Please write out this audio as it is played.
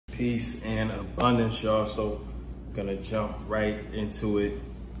peace, and abundance, y'all. So I'm gonna jump right into it.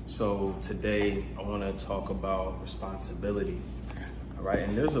 So today I want to talk about responsibility. All right,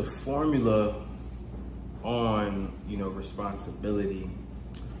 and there's a formula on responsibility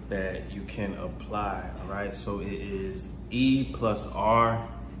that you can apply. All right, so it is E plus R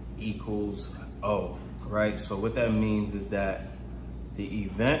equals O. Right, so what that means is that the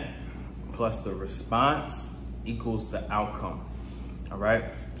event plus the response equals the outcome. All right,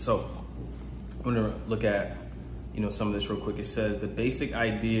 so I'm gonna look at some of this real quick. It says the basic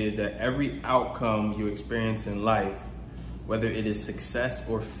idea is that every outcome you experience in life, whether it is success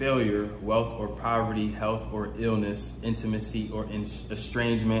or failure, wealth or poverty, health or illness, intimacy or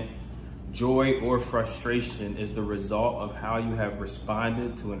estrangement, joy or frustration, is the result of how you have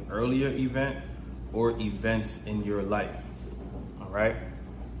responded to an earlier event or events in your life. All right.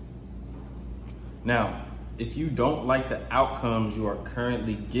 Now, if you don't like the outcomes you are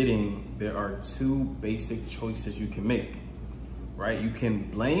currently getting, there are two basic choices you can make, right? You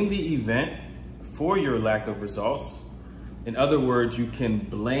can blame the event for your lack of results. In other words, you can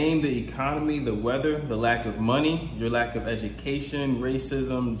blame the economy, the weather, the lack of money, your lack of education,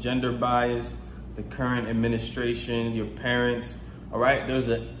 racism, gender bias, the current administration, your parents. All right, there's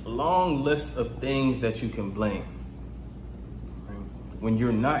a long list of things that you can blame. When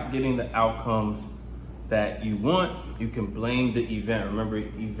you're not getting the outcomes that you want, you can blame the event. Remember,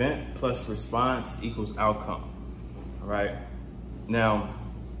 event plus response equals outcome. All right. Now,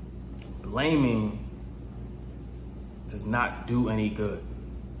 blaming does not do any good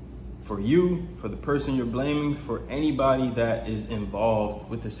for you, for the person you're blaming, for anybody that is involved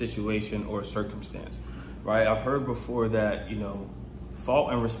with the situation or circumstance. Right? I've heard before that,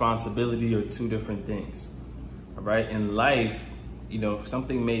 fault and responsibility are two different things. All right. In life,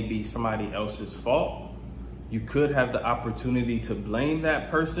 something may be somebody else's fault. You could have the opportunity to blame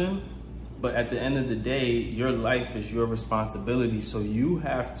that person, but at the end of the day, your life is your responsibility. So you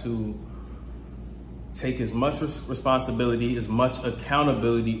have to take as much responsibility, as much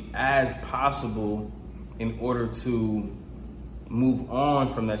accountability as possible in order to move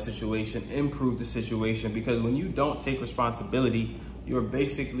on from that situation, improve the situation. Because when you don't take responsibility, you're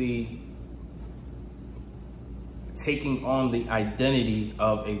basically taking on the identity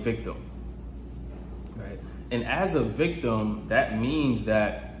of a victim. And as a victim, that means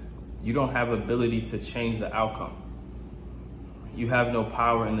that you don't have ability to change the outcome. You have no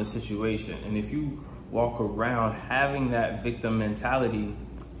power in the situation. And if you walk around having that victim mentality,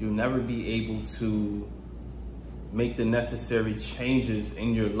 you'll never be able to make the necessary changes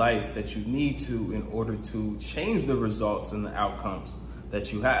in your life that you need to in order to change the results and the outcomes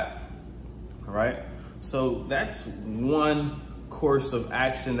that you have. All right? So that's one course of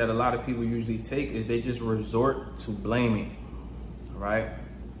action that a lot of people usually take, is they just resort to blaming. Right?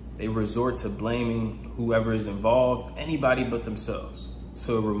 They resort to blaming whoever is involved, anybody but themselves,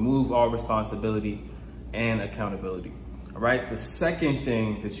 to remove all responsibility and accountability. All right? The second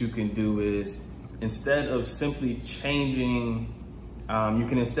thing that you can do is, instead of simply changing, you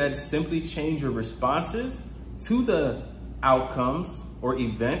can instead simply change your responses to the outcomes or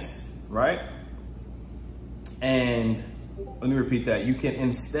events, right? And let me repeat that. You can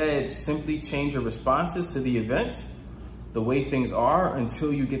instead simply change your responses to the events, the way things are,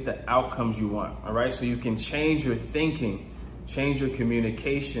 until you get the outcomes you want. All right. So you can change your thinking, change your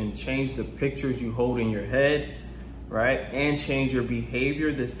communication, change the pictures you hold in your head, right? And change your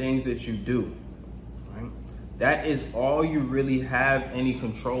behavior, the things that you do. Right? That is all you really have any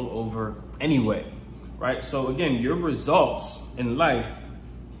control over anyway. Right. So again, your results in life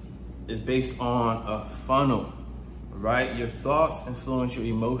is based on a funnel. Right? Your thoughts influence your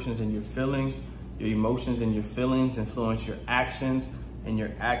emotions and your feelings. Your emotions and your feelings influence your actions, and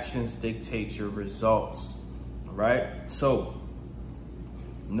your actions dictate your results. All right? So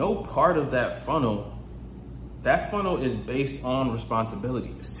no part of that funnel is based on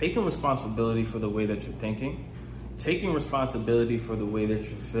responsibility. It's taking responsibility for the way that you're thinking, taking responsibility for the way that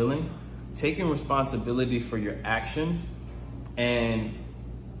you're feeling, taking responsibility for your actions, and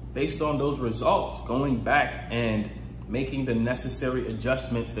based on those results, going back and making the necessary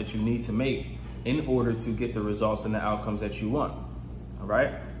adjustments that you need to make in order to get the results and the outcomes that you want. All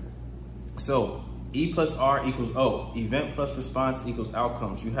right? So E plus R equals O. Event plus response equals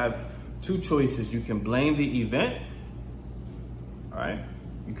outcomes. You have two choices. You can blame the event. All right?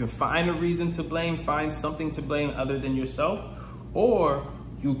 You can find a reason to blame, find something to blame other than yourself, or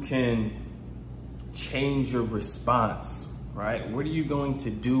you can change your response. Right? What are you going to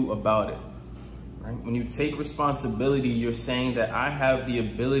do about it? Right? When you take responsibility, you're saying that I have the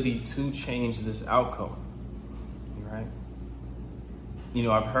ability to change this outcome. Right? you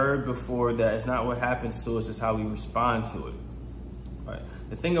know, I've heard before that it's not what happens to us, it's how we respond to it. Right?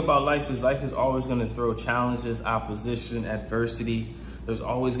 The thing about life is always going to throw challenges, opposition, adversity. There's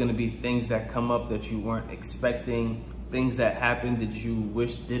always going to be things that come up that you weren't expecting, things that happen that you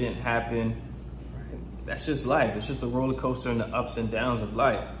wish didn't happen. That's just life. It's just a roller coaster and the ups and downs of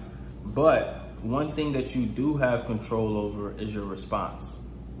life. But one thing that you do have control over is your response.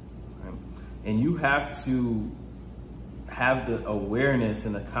 Right? And you have to have the awareness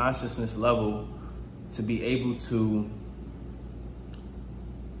and the consciousness level to be able to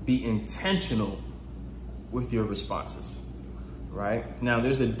be intentional with your responses, right? Now,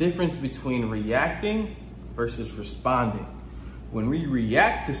 there's a difference between reacting versus responding. When we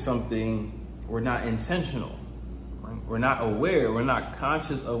react to something, we're not intentional, right? We're not aware, we're not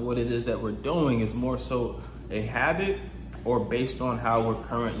conscious of what it is that we're doing. It's more so a habit or based on how we're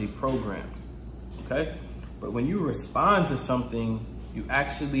currently programmed, okay? But when you respond to something, you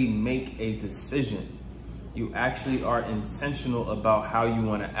actually make a decision. You actually are intentional about how you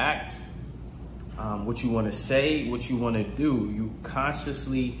want to act, what you want to say, what you want to do. You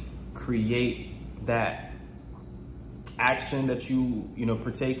consciously create that action that you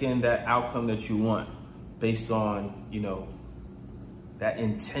partake in, that outcome that you want based on, that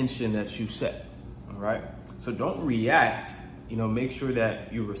intention that you set, all right? So don't react, make sure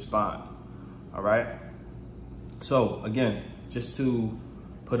that you respond, all right? So again, just to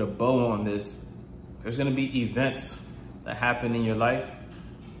put a bow on this, there's gonna be events that happen in your life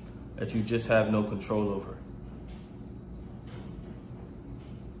that you just have no control over.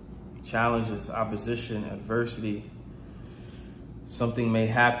 Challenges, opposition, adversity. Something may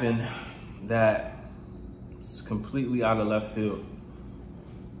happen that is completely out of left field.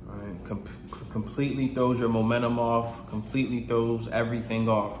 Right? Completely throws your momentum off, completely throws everything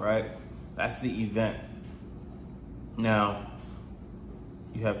off, right? That's the event. Now,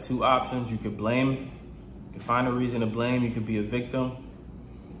 you have two options. You could blame, you could find a reason to blame, you could be a victim,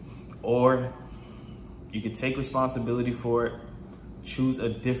 or you could take responsibility for it, choose a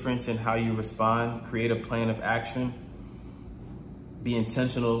difference in how you respond, create a plan of action, be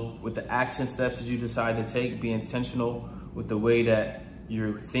intentional with the action steps that you decide to take, be intentional with the way that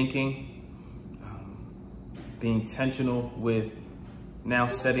you're thinking, be intentional with now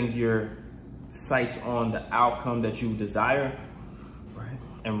setting your sights on the outcome that you desire, right?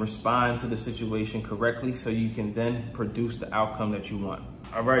 And respond to the situation correctly so you can then produce the outcome that you want.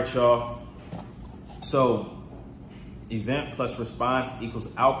 All right, y'all. So event plus response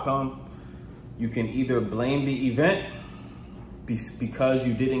equals outcome. You can either blame the event because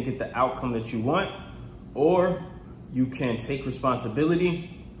you didn't get the outcome that you want, or you can take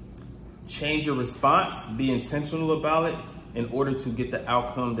responsibility, change your response, be intentional about it in order to get the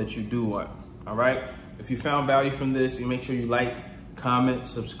outcome that you do want. All right. If you found value from this, you make sure you like, comment,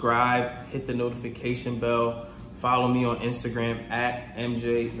 subscribe, hit the notification bell, follow me on Instagram at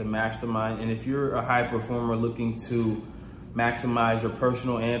MJ the Mastermind. And if you're a high performer looking to maximize your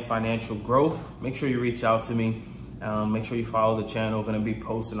personal and financial growth, make sure you reach out to me. Make sure you follow the channel. We're going to be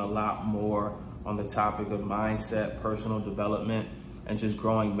posting a lot more on the topic of mindset, personal development, and just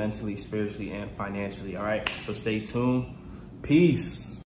growing mentally, spiritually, and financially. All right. So stay tuned. Peace.